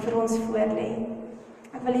wat vir ons voorlê.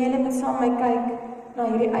 Ek wil julle met saam my kyk na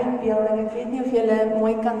hierdie uitbeelding. Ek weet nie of julle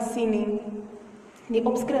mooi kan sien nie. Die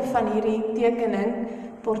opskrif van hierdie tekening,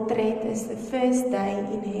 portret, is The First Day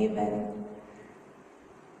in Heaven.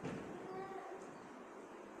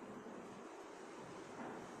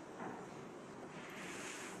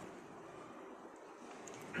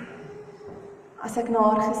 As ek na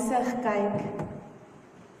haar gesig kyk,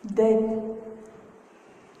 dit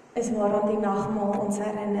is waaraan die nagmaal ons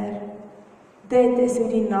herinner. Dit is hoe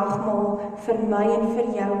die nagmaal vir my en vir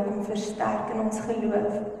jou kom versterk in ons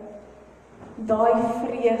geloof. Daai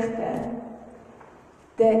vreugde,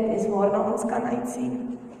 dit is waarna ons kan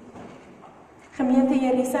uitsien. Gemeente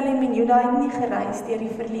Jerusalem en Juda het nie gereis deur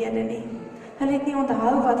die verlede nie. Hulle het nie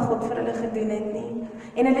onthou wat God vir hulle gedoen het nie.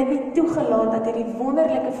 En hulle het nie toegelaat dat hierdie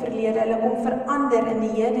wonderlike verlede hulle kom verander in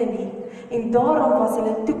die hede nie. En daarom was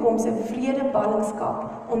hulle toekoms 'n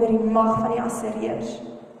vredeballingskap onder die mag van die Assiriërs.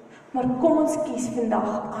 Maar kom ons kies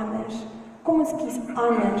vandag anders. Kom ons kies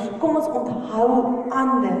anders. Kom ons onthou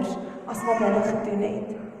anders as wat hulle gedoen het.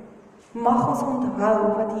 Mag ons onthou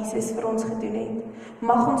wat Jesus vir ons gedoen het.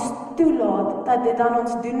 Mag ons toelaat dat dit aan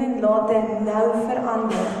ons doen en late nou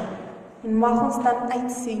verander. En mag ons dan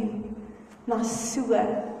uitsien na so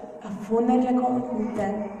 'n wonderlike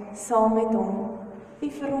ontmoeting saam met hom,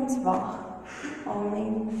 wie vir ons wag.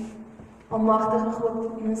 Amen. Almagtige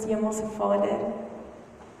God en ons hemelse Vader,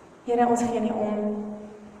 Here, ons gee nie om.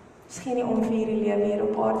 Ons gee nie om vir hierdie lewe hier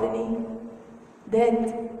op aarde nie.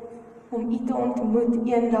 Dit, om U te ontmoet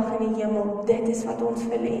eendag in die hemel, dit is wat ons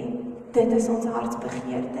wil hê. Dit is ons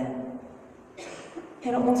hartsbegeerte.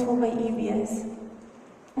 Here, ons wil by U wees.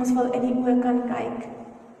 Ons wil in die oë kan kyk.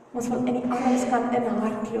 Ons wil in die arms kan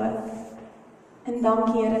inhardloop. En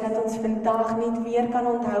dankie Here dat ons vandag net weer kan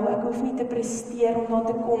onthou, ek hoef nie te presteer om daar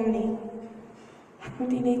te kom nie. Ek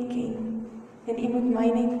moet U net ken. En U moet my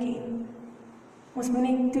net ken. Ons moet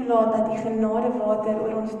net toelaat dat die genadewater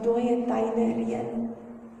oor ons dooie tuine reën.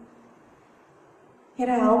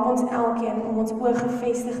 Here, help ons elkeen om ons oë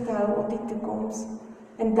gefestig te hou op die toekoms.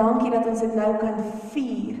 En dankie dat ons dit nou kan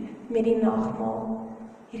vier met die nagmaal.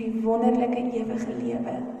 Hierdie wonderlike ewige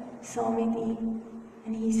lewe saam met U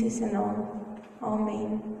in Jesus se naam.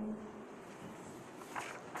 Amen.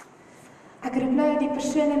 Ek roep nou die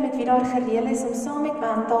persone met wie daar gereël is om saam met my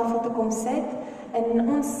aan tafel te kom sit. En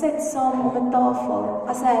ons sit saam om 'n tafel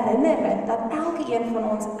as 'n herinnering dat elke een van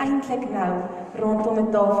ons eintlik nou rondom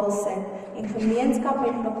 'n tafel sit en gemeenskap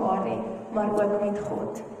met mekaar het, maar ook met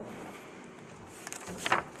God.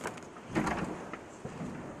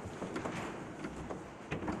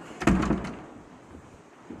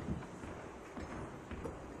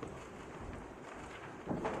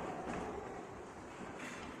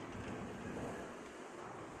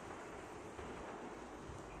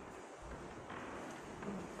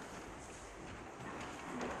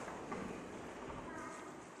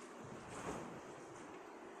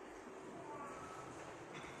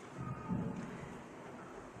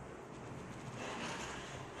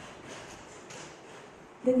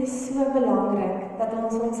 Dit is so belangrik dat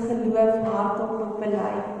ons ons geloof hardop moet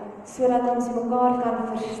bely, sodat ons mekaar kan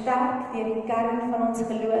versterk deur die kern van ons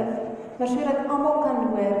geloof, maar sodat almal kan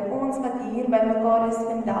hoor, ons wat hier by mekaar is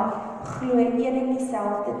vandag, glo een en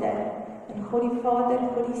dieselfde ding, in God die Vader,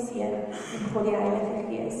 God die Seun en God die Heilige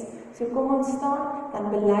Gees. So kom ons staan,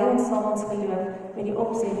 dan bely ons saam ons geloof met die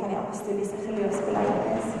opset van die apostoliese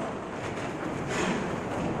geloofsbelijdenis.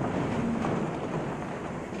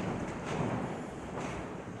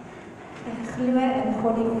 Glo in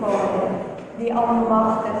God die Vader, die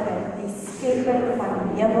Almagtige, die Skepper van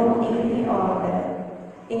die hemel en die aarde,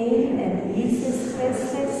 en in Jesus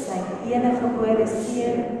Christus, sy eniggebore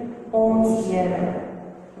Seun, ons Here,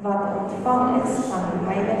 wat ontvang is van die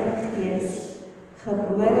Heilige Gees,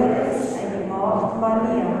 gebore is uit die maagd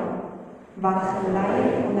Maria, wat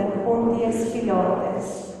gelei onder Pontius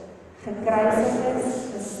Pilatus, gekruisig is,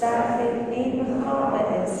 gesterf het en begrawe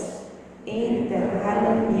is, en ter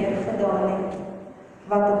helle neergedaal het,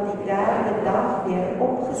 wat op die derde dag weer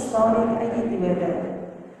opgestaan het uit die dode,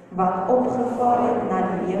 wat opgevaar het na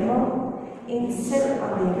die hemel, en sit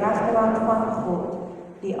aan die regterhand van God,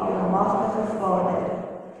 die Almagtige Vader,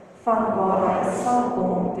 van waar hy sal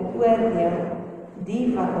kom om te oordeel, die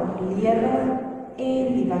wat nog lewe,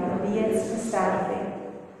 en die wat reeds gesterf het.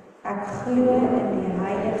 Ek glo in die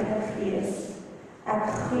Heilige Gees. Ek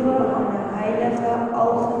glo aan 'n heilige,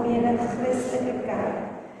 algemene Christelike kerk,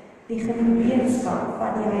 die gemeenskap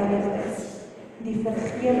van die heiliges, die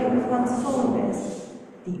vergifnis van sondes,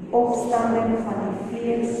 die opstanding van die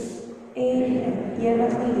vlees en 'n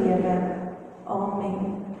ewige lewe.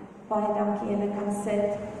 Amen. Baie dankie, julle kan sit.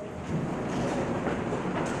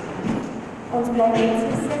 Ons bly net so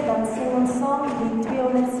sit, dan sing ons saam die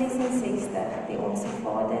 266, die Onse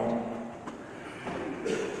Vader. Amen.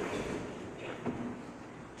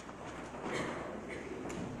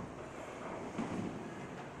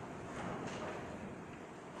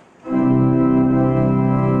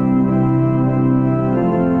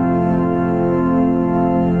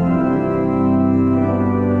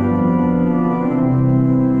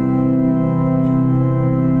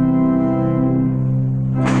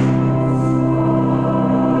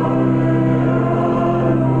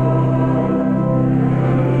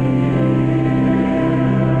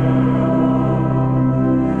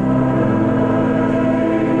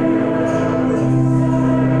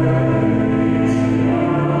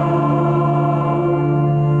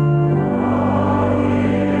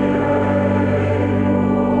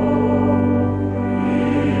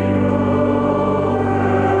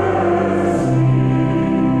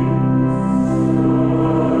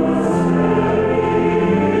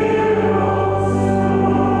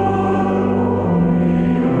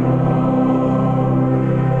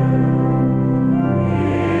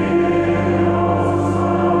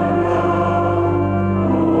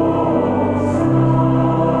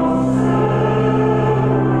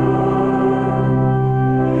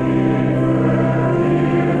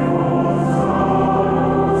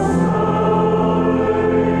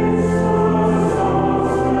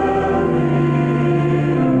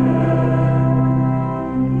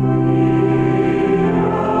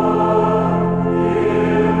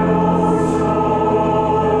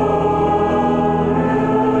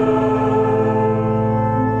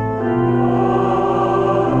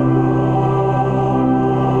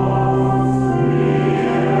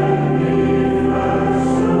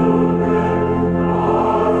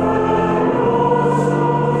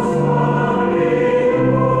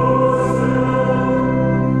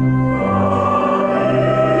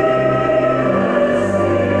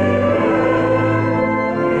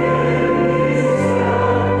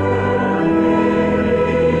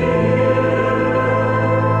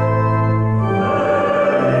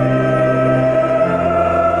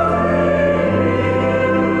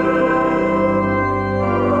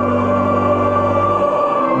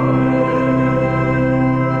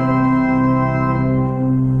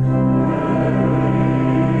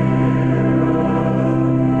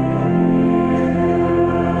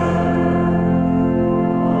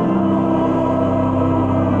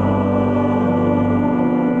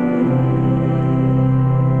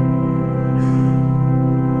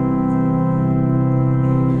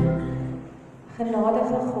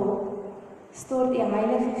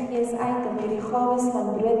 Gees uit op hierdie gawes van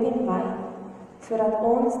brood en wyn, sodat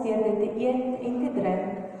ons deur dit te eet en te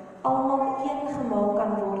drink, almal een gemaak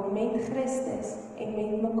kan word met Christus en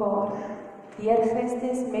met mekaar, deur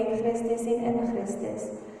Christus, met Christus en in Christus,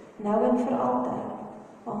 nou en vir altyd.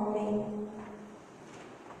 Amen.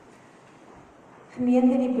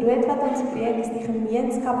 Gemeente, die brood wat ons breek is die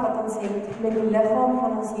gemeenskap wat ons het met die liggaam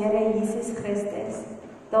van ons Here Jesus Christus.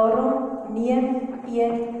 Daarom neem,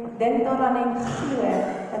 eet, dink daaraan en glo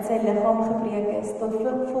dat sy liggaam gebreek is tot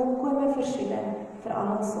volkome versoening vir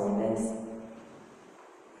al ons sondes.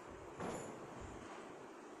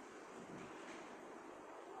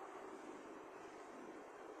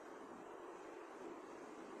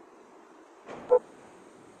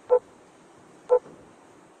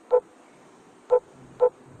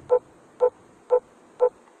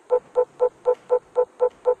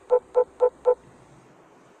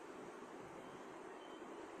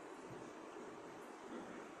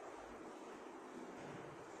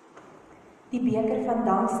 Die beker van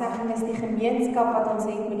danksegging is die gemeenskap wat ons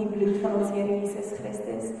het met die bloed van ons Here Jesus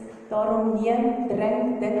Christus. Daarom neem,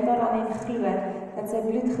 drink, dink daaraan en glo dat sy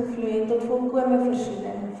bloed gevloei het tot volkome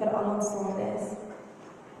versoening vir al ons sondes.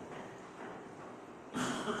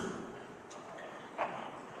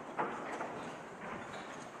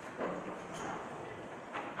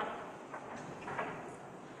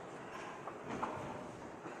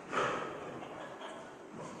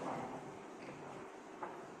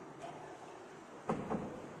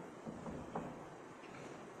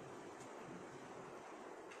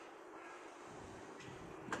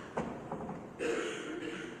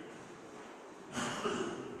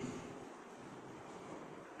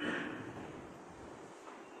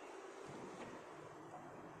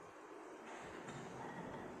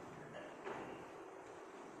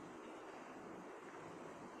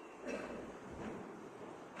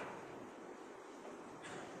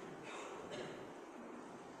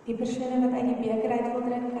 Die persone wat uit die beker uit wil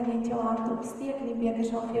drink, kan net jou hand opsteek en die beker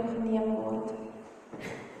sal vir jou geneem word.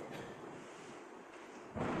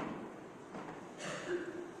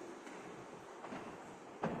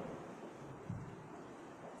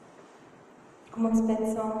 Kom ons bid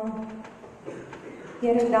saam.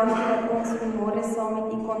 Here, dankie dat ons vanmôre saam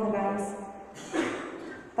met U kon reis.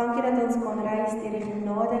 Dankie dat ons kon reis deur die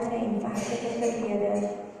genadige en werklike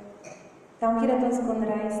verlede. Dankie dat ons kon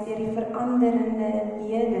reis deur die veranderende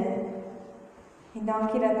hede. En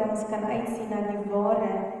dankie dat ons kan uitsien na die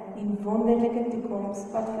ware en wonderlike toekoms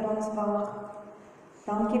wat vir ons wag.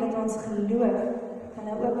 Dankie dat ons geloof kan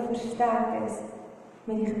nou ook versterk is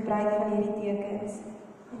met die gebruik van hierdie tekens.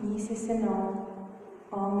 In Jesus se naam.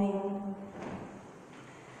 Amen.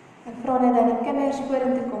 Ek vra net dat die kinders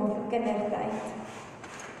vorentoe kom vir kindertyd.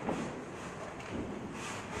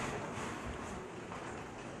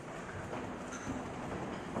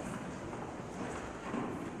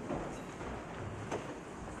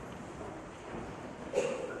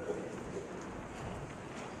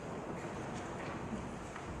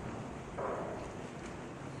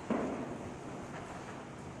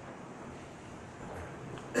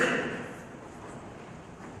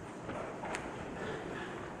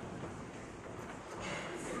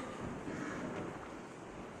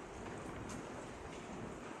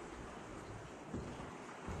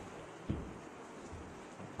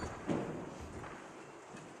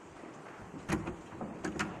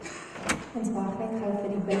 Ons wag net gou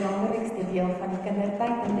vir die belangrikste deel van die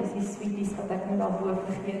kindertyd en dis die sweeties wat ek nou daarbo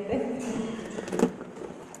vergeet het.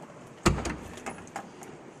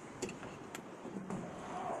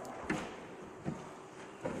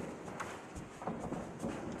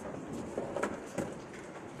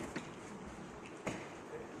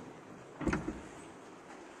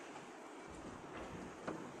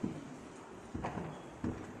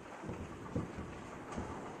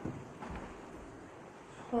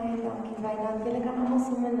 Baie dankie, Wynand. Julle kan almal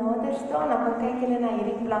sommer nader staan, dan kan kyk julle na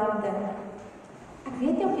hierdie plante. Ek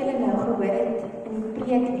weet nie of julle nou gehoor het in die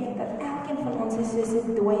preek nie, dat elkeen van ons is soos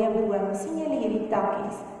 'n dooie boom. Sien julle hierdie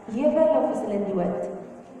takkies? Lewe hulle of is hulle dood?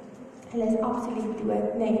 Hulle is absoluut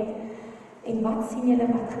dood, nee. En wat sien julle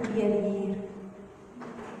wat gebeur hier?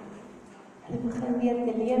 Hulle begin weer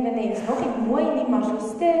te lewe, nee. Dit is nog nie mooi nie, maar so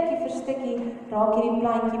stukkie vir stukkie raak hierdie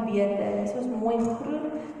plantjie beter. Dit is soos mooi groen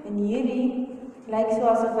en hierdie lyk so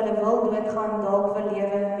asof hulle wil doodgaan, dalk wil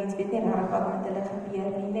lewe, mens weet nie reg wat met hulle gebeur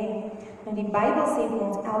nie, nee. Nou die Bybel sê vir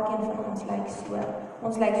ons, elkeen van ons lyk so.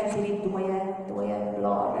 Ons lyk soos hierdie dooie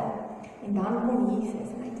blare. En dan kom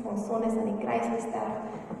Jesus en hy het vir ons sondes aan die kruis gesterf.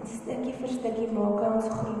 En stukkie vir stukkie maak hy ons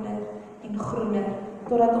groener en groener,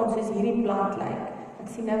 totdat ons soos hierdie plant lyk. Ek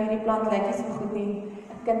sien nou hierdie plant lyk nie so goed nie.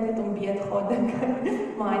 Ek kind het hom beet gehad, dink ek,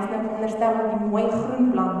 maar hy is nou veronderstel om die mooi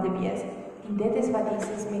groen plant te wees. En dit is wat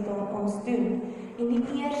Jesus met ons doen. En die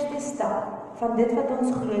eerste stap van dit wat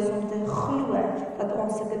ons glo is om te glo dat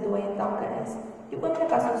ons sulke dooie takke is. Die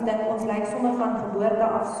oomblik as ons dink ons lyk sommer van geboorte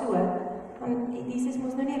af so, dan Jesus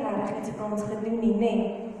moes nou nie regtig iets vir ons gedoen nie, nê?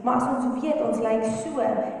 Maar as ons weet ons lyk so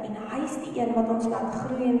en hy is die een wat ons laat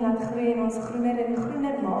groei en ons groener en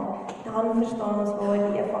groener maak, dan verstaan ons waar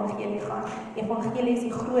die evangelie gaan. Evangelie is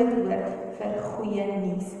die groot woord vir goeie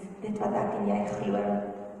nuus, dit wat ek en jy glo.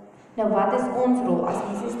 Nou wat is ons rol as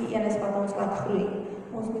Jesus die een is wat ons laat groei?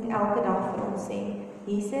 Ons moet elke dag vir ons sê,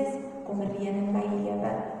 Jesus, kom reën in my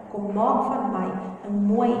lewe, kom maak van my 'n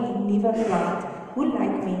mooi en nuwe plant. Hoe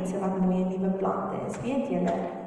lyk mense wat mooi en nuwe plante is? Weet julle?